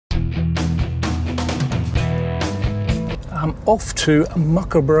I'm off to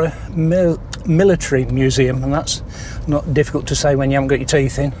Muckleburgh Military Museum, and that's not difficult to say when you haven't got your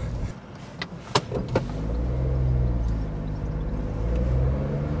teeth in.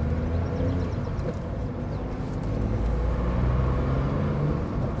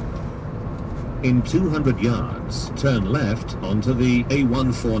 In 200 yards, turn left onto the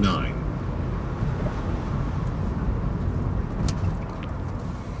A149.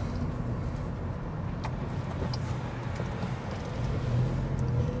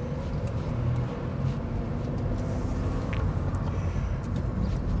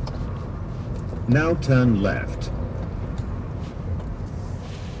 Now turn left.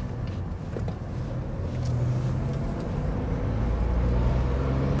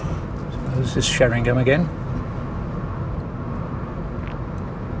 This is Sheringham again.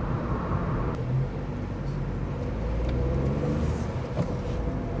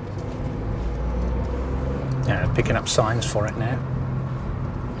 Yeah, picking up signs for it now.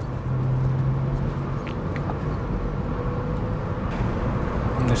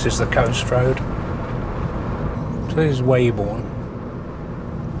 And this is the coast road. So this is Weybourne.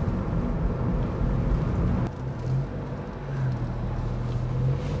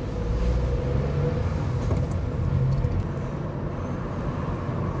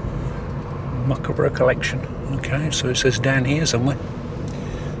 Muckleburgh Collection. Okay, so it says down here somewhere,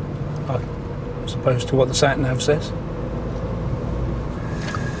 as opposed to what the sat nav says.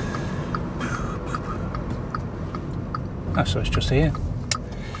 Oh, so it's just here.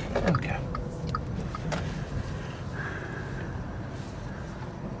 Okay.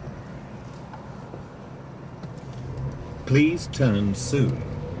 Please turn soon.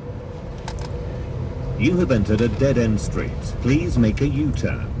 You have entered a dead-end street. Please make a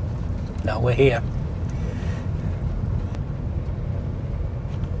U-turn. No, we're here.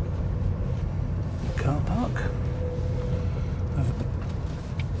 Car park.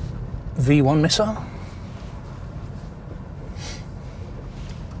 V1 missile.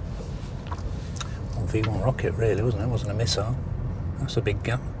 Well, V1 rocket really, wasn't it? It wasn't a missile. That's a big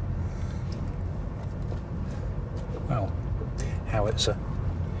gun. Well, howitzer.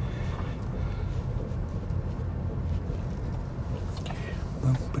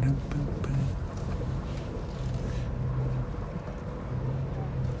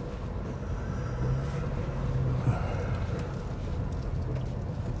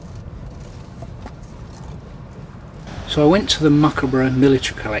 So I went to the Muckleburgh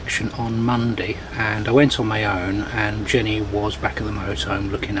Military Collection on Monday, and I went on my own, and Jenny was back at the motorhome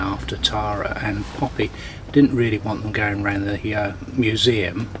looking after Tara, and Poppy didn't really want them going around the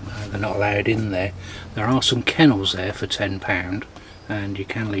museum. They're not allowed in there. There are some kennels there for £10, and you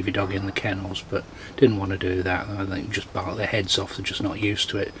can leave your dog in the kennels, but didn't want to do that. I think just bark their heads off, they're just not used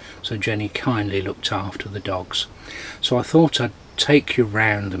to it. So Jenny kindly looked after the dogs. So I thought I'd take you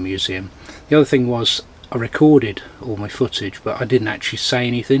round the museum. The other thing was, I recorded all my footage, but I didn't actually say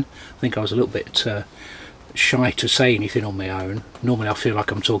anything. I think I was a little bit shy to say anything on my own. Normally I feel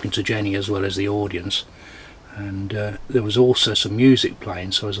like I'm talking to Jenny as well as the audience. And there was also some music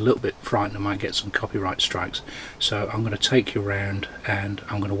playing, so I was a little bit frightened I might get some copyright strikes. So I'm going to take you around and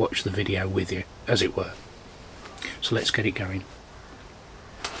I'm going to watch the video with you, as it were. So let's get it going.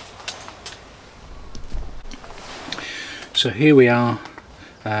 So here we are,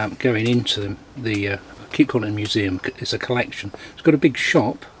 going into the I keep calling it a museum, it's a collection. It's got a big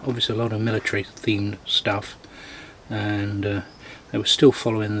shop, obviously a lot of military themed stuff, and they were still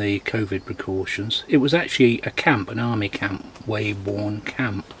following the COVID precautions. It was actually a camp, an army camp, Weybourne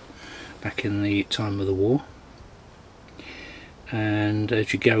camp, back in the time of the war. And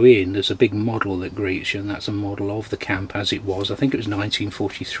as you go in, there's a big model that greets you, and that's a model of the camp as it was. I think it was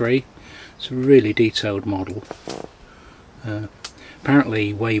 1943. It's a really detailed model.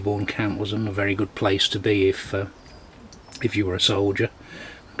 Apparently Weybourne camp wasn't a very good place to be if you were a soldier,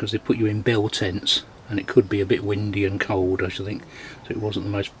 because they put you in bill tents, and it could be a bit windy and cold, I should think, so it wasn't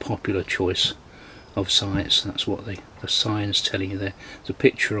the most popular choice of sites. That's what the sign's telling you there. There's a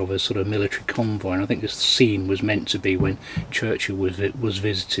picture of a sort of military convoy, and I think this scene was meant to be when Churchill was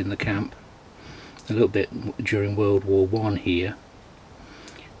visiting the camp. A little bit during World War I here.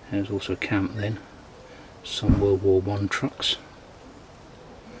 There's also a camp then. Some World War I trucks.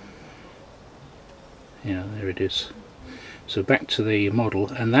 Yeah, there it is. So back to the model,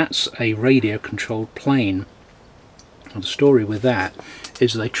 and that's a radio controlled plane. And the story with that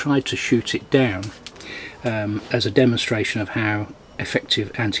is they tried to shoot it down as a demonstration of how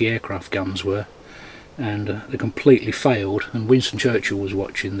effective anti-aircraft guns were, and they completely failed, and Winston Churchill was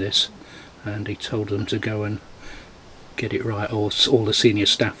watching this, and he told them to go and get it right, or all the senior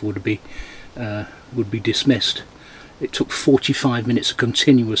staff would be dismissed. it took 45 minutes of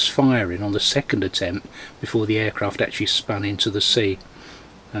continuous firing on the second attempt before the aircraft actually spun into the sea.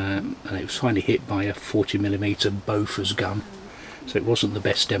 And it was finally hit by a 40mm Bofors gun, so it wasn't the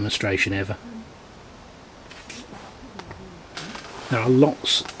best demonstration ever. There are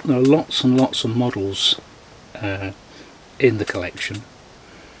lots and lots of models in the collection.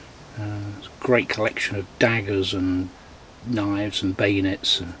 It's a great collection of daggers and knives and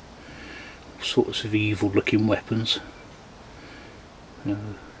bayonets and all sorts of evil looking weapons.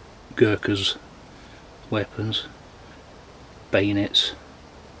 Gurkhas weapons, bayonets,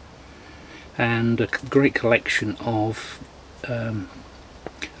 and a great collection of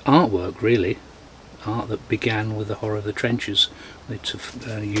artwork, really. Art that began with the horror of the trenches.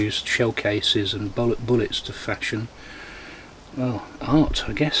 They used shell cases and bullets to fashion, well, art,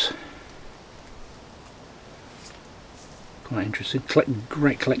 I guess. Quite interesting.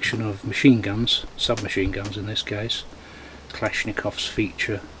 Great collection of machine guns, submachine guns in this case. Kalashnikovs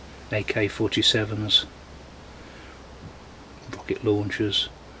feature, AK-47s, rocket launchers,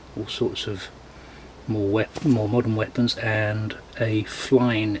 all sorts of more modern weapons, and a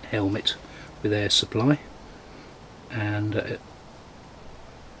flying helmet with air supply, and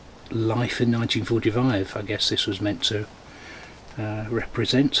life in 1945, I guess this was meant to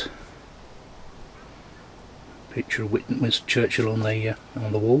represent. Picture of Winston Churchill on the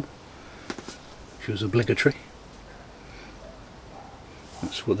wall, which was obligatory.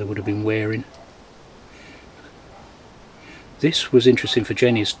 That's what they would have been wearing. This was interesting for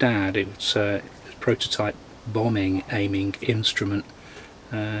Jenny's dad. It was a prototype bombing aiming instrument,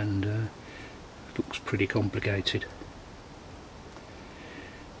 and looks pretty complicated.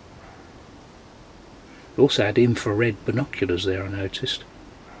 It also had infrared binoculars there, I noticed.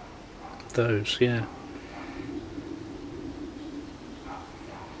 Those, yeah.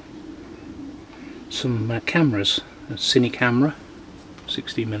 Some cameras, a cine camera,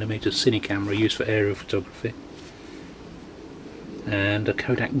 16mm cine camera used for aerial photography, and a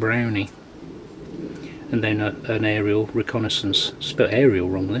Kodak Brownie, and then an aerial reconnaissance, spelled aerial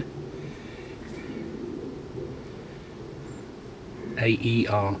wrong there,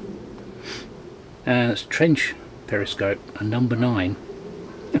 AER, and it's a trench periscope, a number 9.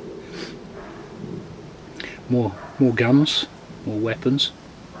 more guns, more weapons,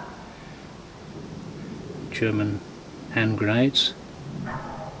 German hand grenades,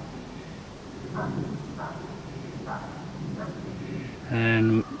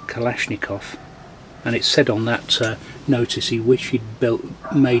 and Kalashnikov. And it said on that notice he wished he'd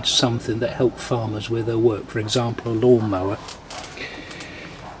made something that helped farmers with their work. For example, a lawnmower.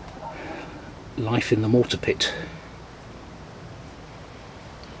 Life in the mortar pit.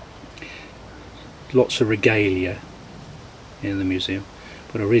 Lots of regalia in the museum.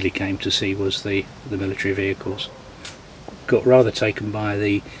 What I really came to see was the military vehicles. Got rather taken by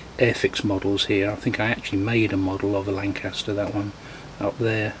the Airfix models here. I think I actually made a model of a Lancaster, that one up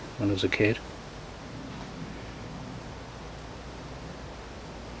there, when I was a kid.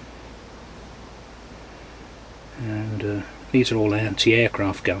 And these are all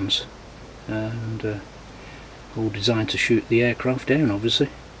anti-aircraft guns, and all designed to shoot the aircraft down, obviously,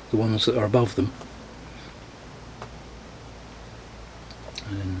 the ones that are above them.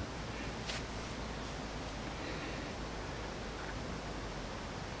 And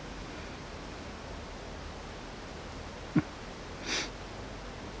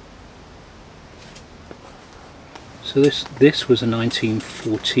so this was a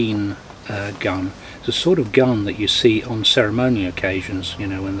 1914 gun. It's a sort of gun that you see on ceremonial occasions, you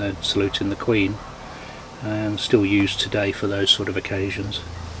know, when they're saluting the Queen, and still used today for those sort of occasions.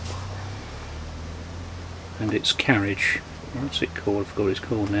 And its carriage, what's it called? I forgot what it's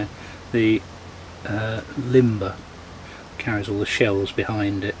called now. The limber carries all the shells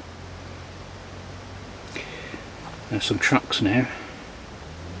behind it. There's some trucks now.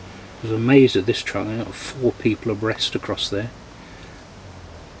 I was amazed at this truck. They've got 4 people abreast across there.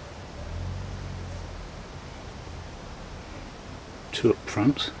 Two up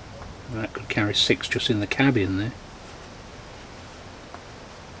front. That could carry 6 just in the cabin there.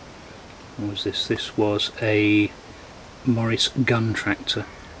 What was this? This was a Morris gun tractor,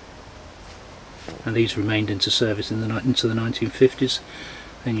 and these remained into service in into the 1950s.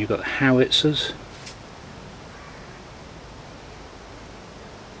 Then you've got howitzers.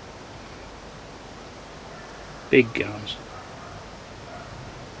 Big guns.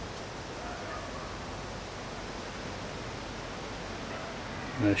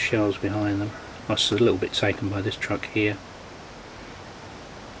 There's shells behind them. I was a little bit taken by this truck here.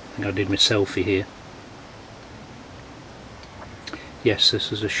 I think I did my selfie here. Yes,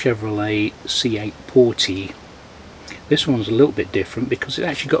 this is a Chevrolet C8 Porty. This one's a little bit different because it's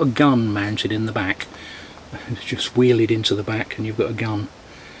actually got a gun mounted in the back. It's just wheeled into the back and you've got a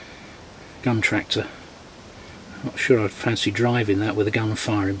gun tractor. Not sure I'd fancy driving that with a gun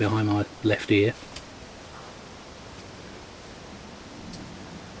firing behind my left ear.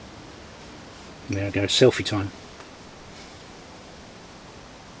 There we go, selfie time.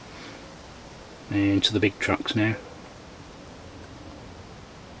 And to the big trucks now.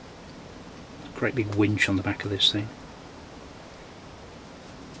 Great big winch on the back of this thing.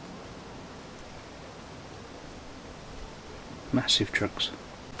 Massive trucks.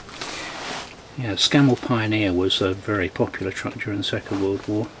 Yeah, the Scammell Pioneer was a very popular truck during the Second World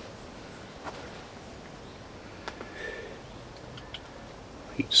War.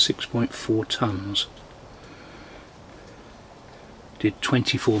 It's 6.4 tons. Did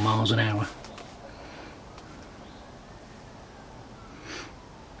 24 miles an hour.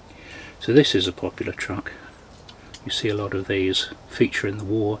 So this is a popular truck. You see a lot of these feature in the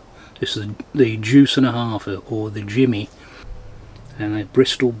war. This is the Deuce and a Half, or the Jimmy, and a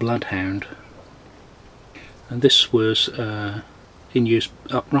Bristol Bloodhound. And this was in use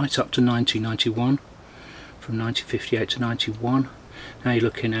right up to 1991, from 1958 to 91. Now you're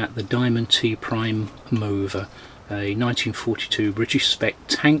looking at the Diamond T Prime Mover, a 1942 British spec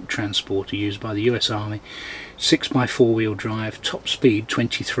tank transporter used by the US Army, 6x4 wheel drive, top speed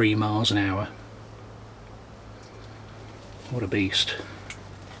 23 miles an hour. What a beast.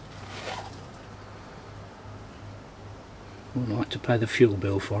 Wouldn't like to pay the fuel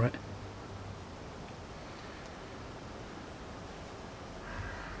bill for it.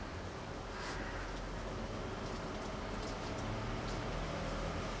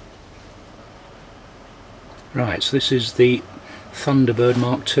 Right, so this is the Thunderbird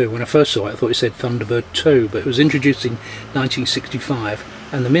Mark II. When I first saw it I thought it said Thunderbird 2, but it was introduced in 1965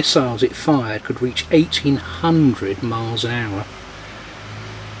 and the missiles it fired could reach 1800 miles an hour.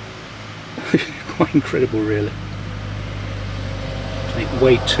 Quite incredible really. It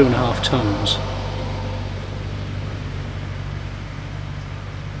weighed 2.5 tons.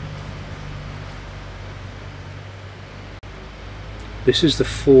 This is the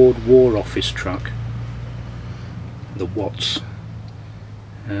Ford War Office truck, the Watts,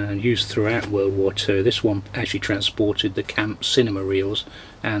 used throughout World War II. This one actually transported the camp cinema reels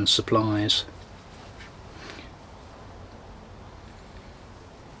and supplies.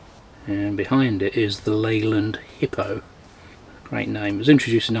 And behind it is the Leyland Hippo. Great name. It was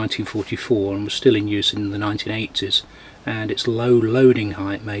introduced in 1944 and was still in use in the 1980s, and its low loading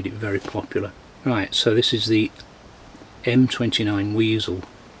height made it very popular. Right, so this is the M29 Weasel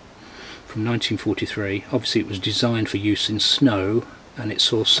from 1943. Obviously it was designed for use in snow and it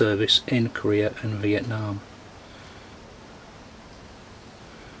saw service in Korea and Vietnam.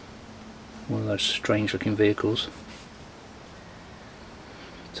 One of those strange looking vehicles.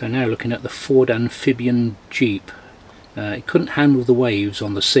 So now looking at the Ford Amphibian Jeep. It couldn't handle the waves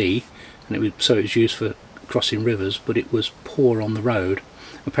on the sea, and so it was used for crossing rivers, but it was poor on the road.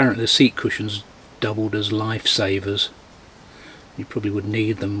 Apparently the seat cushions doubled as lifesavers. You probably would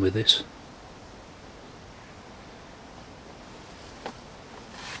need them with this.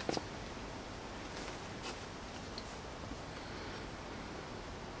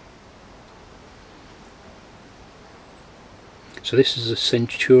 So this is a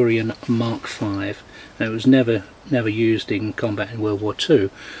Centurion Mark V, and it was never used in combat in World War II.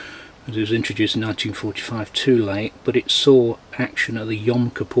 It was introduced in 1945, too late, but it saw action at the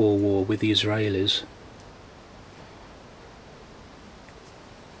Yom Kippur War with the Israelis.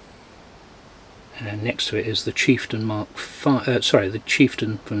 And next to it is the Chieftain the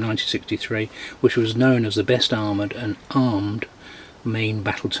Chieftain from 1963, which was known as the best armoured and armed main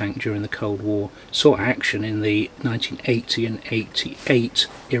battle tank during the Cold War. Saw action in the 1980 and 88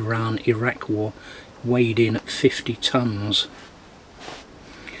 Iran-Iraq War, weighed in at 50 tons.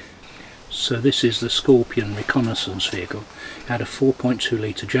 So this is the Scorpion reconnaissance vehicle. It had a 4.2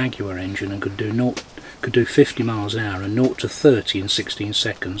 litre Jaguar engine and could do 50 miles an hour and 0 to 30 in 16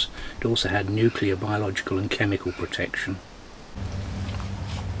 seconds. It also had nuclear, biological and chemical protection.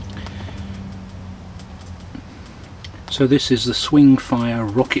 So this is the Swingfire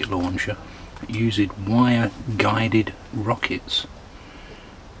rocket launcher. It uses wire guided rockets.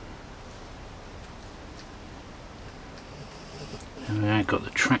 And now I've got the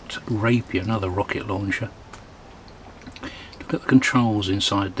Tracked Rapier, another rocket launcher. Look at the controls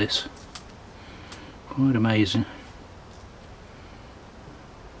inside this. Quite amazing.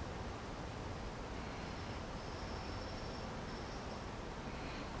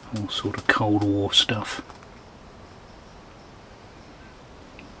 All sort of Cold War stuff.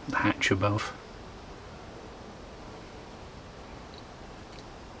 The hatch above.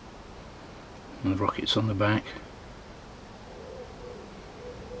 and the rockets on the back.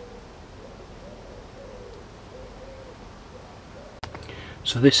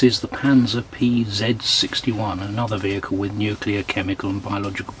 So this is the Panzer PZ-61, another vehicle with nuclear, chemical and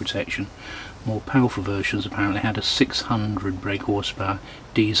biological protection. More powerful versions apparently had a 600 brake horsepower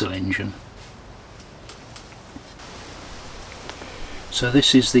diesel engine. So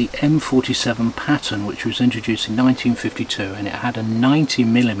this is the M47 Patton, which was introduced in 1952, and it had a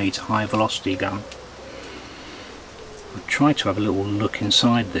 90mm high velocity gun. I'll try to have a little look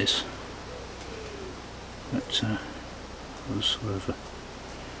inside this, but I was sort of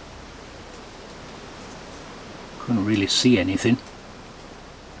couldn't really see anything.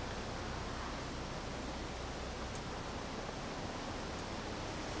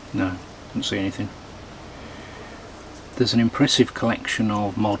 No, couldn't see anything. There's an impressive collection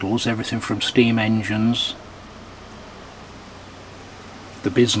of models, everything from steam engines, the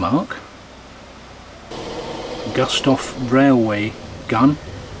Bismarck, Gustav railway gun.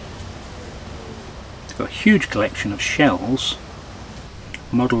 It's got a huge collection of shells,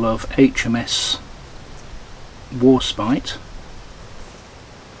 model of HMS Warspite,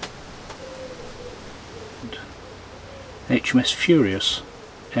 and HMS Furious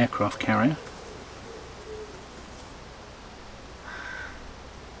aircraft carrier.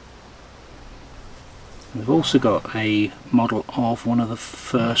 We've also got a model of one of the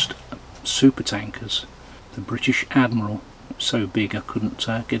first super tankers, the British Admiral. It's so big I couldn't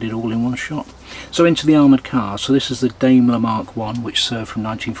get it all in one shot. So into the armoured cars. So this is the Daimler Mark I, which served from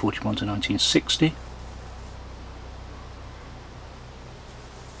 1941 to 1960.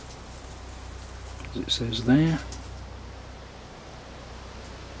 As it says there.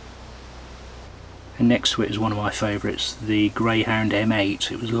 And next to it is one of my favourites, the Greyhound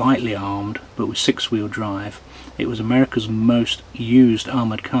M8. It was lightly armed but with 6-wheel drive. It was America's most used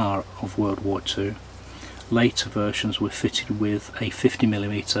armoured car of World War II. Later versions were fitted with a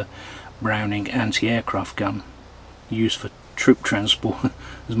 50mm Browning anti-aircraft gun, used for troop transport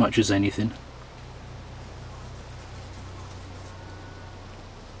as much as anything.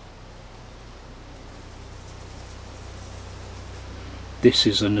 This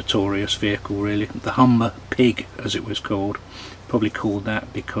is a notorious vehicle really, the Humber Pig as it was called. Probably called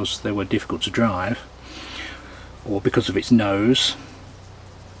that because they were difficult to drive, or because of its nose.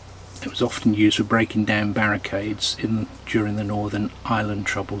 It was often used for breaking down barricades during the Northern Ireland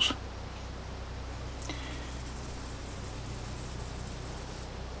troubles.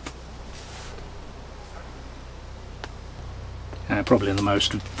 Probably the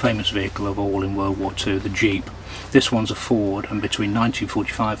most famous vehicle of all in World War II, the Jeep. This one's a Ford, and between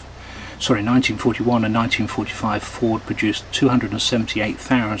 1941 and 1945 Ford produced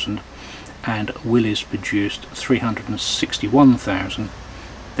 278,000 and Willys produced 361,000.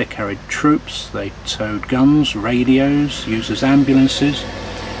 They carried troops, they towed guns, radios, used as ambulances,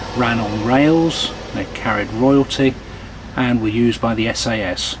 ran on rails, they carried royalty and were used by the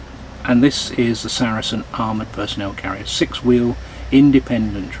SAS. And this is the Saracen Armoured Personnel Carrier, 6-wheel,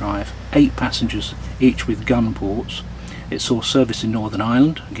 independent drive, 8 passengers, each with gun ports. It saw service in Northern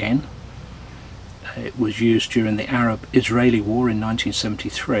Ireland again. It was used during the Arab-Israeli War in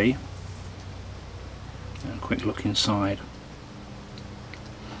 1973. And a quick look inside.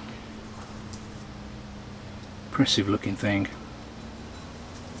 Impressive looking thing.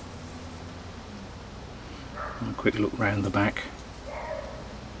 And a quick look round the back.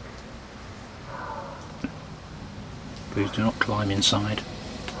 Please do not climb inside.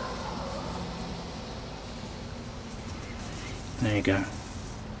 There you go.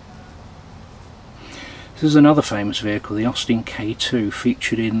 This is another famous vehicle, the Austin K2,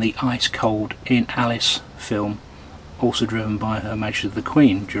 featured in the Ice Cold in Alice film, also driven by Her Majesty the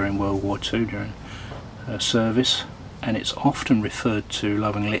Queen during World War II, during her service, and it's often referred to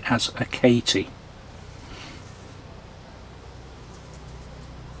lovingly as a Katie.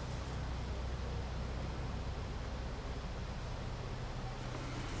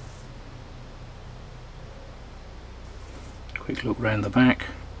 Quick look round the back.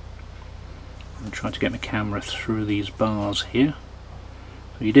 I'm trying to get my camera through these bars here.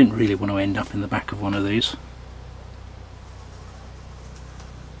 So you didn't really want to end up in the back of one of these.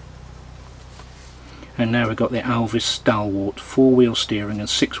 And now we've got the Alvis Stalwart, 4-wheel steering and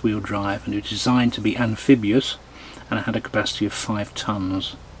 6-wheel drive, and it was designed to be amphibious and it had a capacity of 5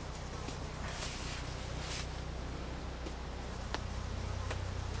 tons.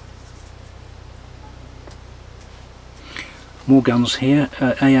 More guns here,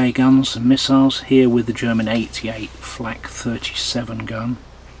 AA guns and missiles, here with the German 88 Flak 37 gun.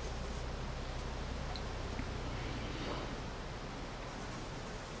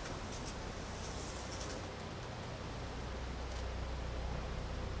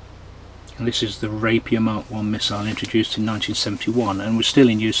 And this is the Rapier Mark 1 missile, introduced in 1971 and was still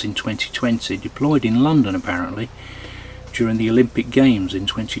in use in 2020, deployed in London apparently during the Olympic Games in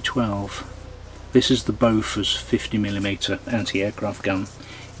 2012. This is the Bofors 50mm anti-aircraft gun,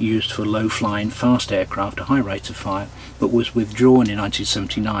 used for low-flying fast aircraft, a high rate of fire, but was withdrawn in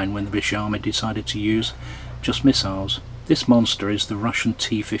 1979 when the British Army decided to use just missiles. This monster is the Russian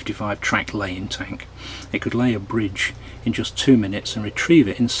T-55 track laying tank. It could lay a bridge in just 2 minutes and retrieve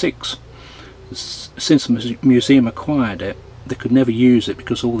it in 6. Since the museum acquired it, they could never use it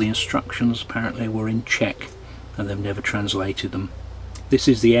because all the instructions apparently were in Czech and they've never translated them. This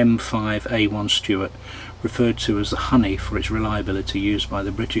is the M5A1 Stuart, referred to as the Honey for its reliability, used by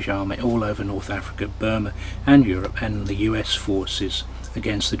the British Army all over North Africa, Burma and Europe, and the US forces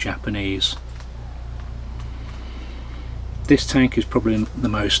against the Japanese. This tank is probably the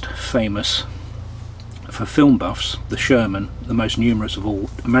most famous. For film buffs, the Sherman, the most numerous of all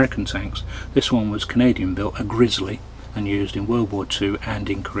American tanks. This one was Canadian built, a Grizzly, and used in World War II and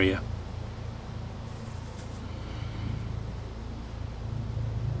in Korea.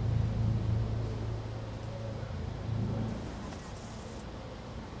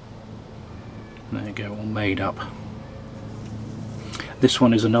 There you go, all made up. This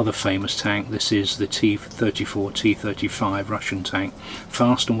one is another famous tank. This is the T-34, T-35 Russian tank,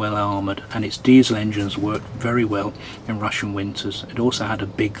 fast and well armoured, and its diesel engines worked very well in Russian winters. It also had a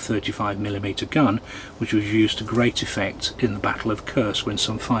big 35mm gun, which was used to great effect in the Battle of Kursk, when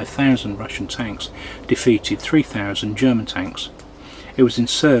some 5,000 Russian tanks defeated 3,000 German tanks. It was in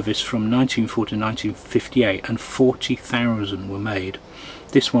service from 1940 to 1958, and 40,000 were made.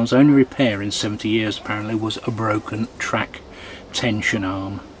 This one's only repair in 70 years apparently was a broken track tension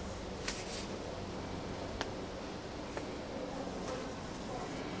arm.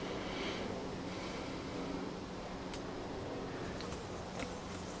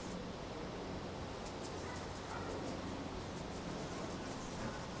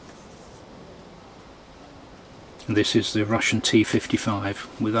 And this is the Russian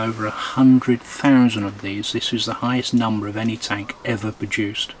T-55 with over 100,000 of these. This is the highest number of any tank ever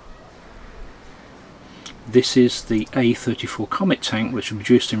produced. This is the A-34 Comet tank, which was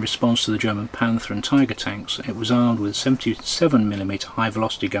produced in response to the German Panther and Tiger tanks. It was armed with a 77mm high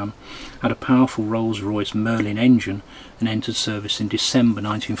velocity gun, had a powerful Rolls-Royce Merlin engine, and entered service in December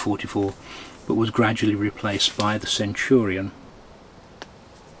 1944, but was gradually replaced by the Centurion.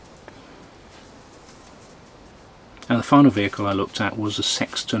 And the final vehicle I looked at was a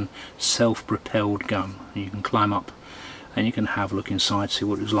Sexton self-propelled gun. And you can climb up and you can have a look inside, see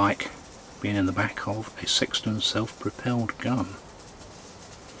what it was like being in the back of a Sexton self-propelled gun.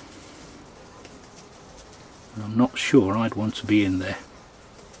 And I'm not sure I'd want to be in there.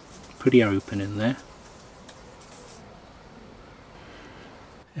 Pretty open in there.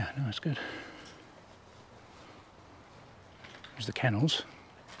 Yeah, no, it's good. There's the kennels.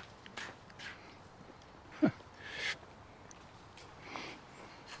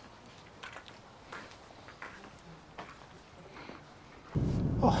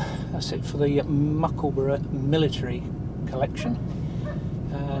 Oh, that's it for the Muckleburgh Military Collection.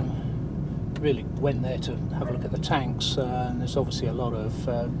 Really went there to have a look at the tanks, and there's obviously a lot of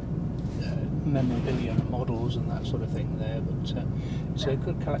memorabilia models and that sort of thing there, but it's a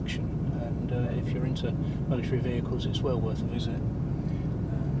good collection, and if you're into military vehicles, it's well worth a visit.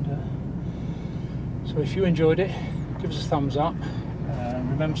 And, so if you enjoyed it, give us a thumbs up,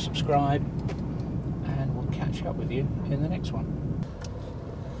 remember to subscribe, and we'll catch up with you in the next one.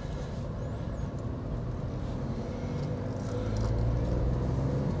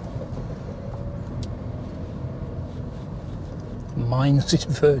 Mines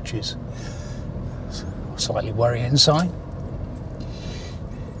in Verges. Slightly worrying sign.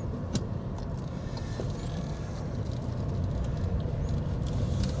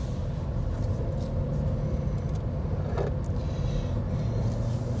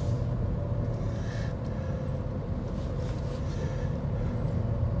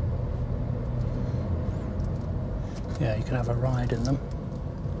 Yeah, you can have a ride in them.